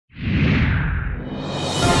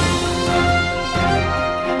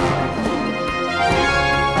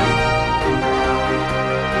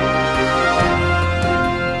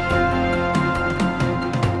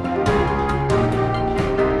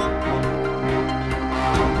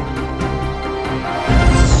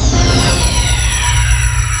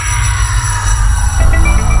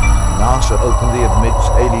NASA openly admits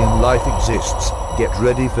alien life exists. Get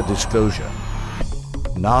ready for disclosure.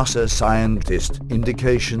 NASA scientists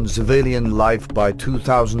indications of alien life by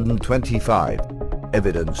 2025.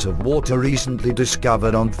 Evidence of water recently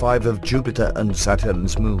discovered on 5 of Jupiter and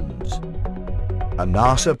Saturn's moons. A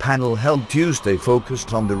NASA panel held Tuesday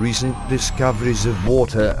focused on the recent discoveries of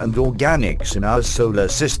water and organics in our solar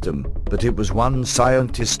system, but it was one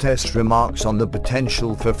scientist's remarks on the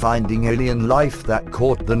potential for finding alien life that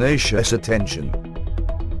caught the nation's attention.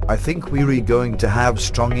 "I think we're going to have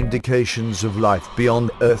strong indications of life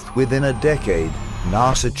beyond Earth within a decade,"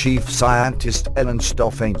 NASA Chief Scientist Ellen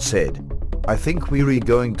Stofan said. "I think we're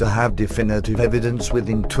going to have definitive evidence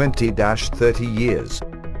within 20-30 years."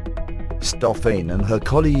 Stofan and her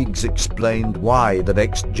colleagues explained why the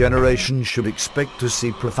next generation should expect to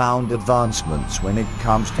see profound advancements when it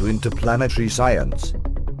comes to interplanetary science.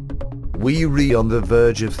 "We're on the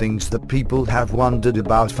verge of things that people have wondered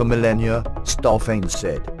about for millennia," Stofan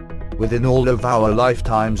said. "Within all of our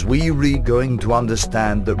lifetimes we're going to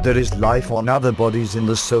understand that there is life on other bodies in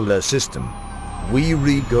the solar system.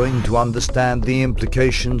 We're going to understand the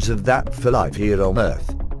implications of that for life here on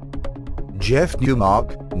Earth." Jeff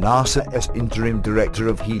Newmark, NASA's interim director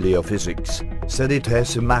of heliophysics, said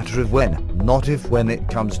it's a matter of when, not if, when it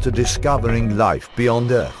comes to discovering life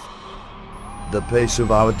beyond Earth. "The pace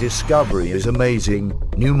of our discovery is amazing,"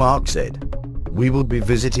 Newmark said. "We will be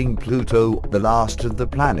visiting Pluto, the last of the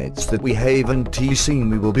planets that we haven't seen.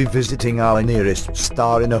 We will be visiting our nearest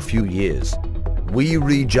star in a few years.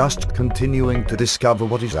 We're just continuing to discover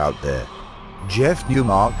what is out there." Jeff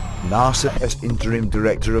Newmark, NASA's interim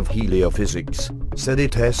director of heliophysics, said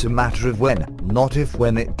it's a matter of when, not if,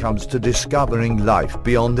 when it comes to discovering life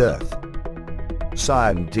beyond Earth.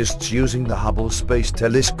 Scientists using the Hubble Space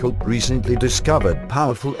Telescope recently discovered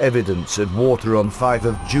powerful evidence of water on 5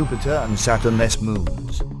 of Jupiter and Saturn's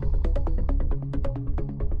moons.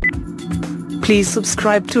 Please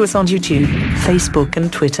subscribe to us on YouTube, Facebook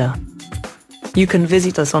and Twitter. You can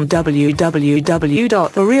visit us on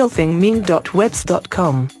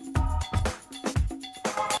www.therealthingmean.webs.com.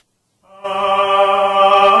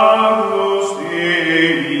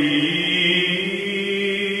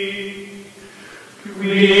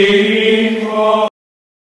 We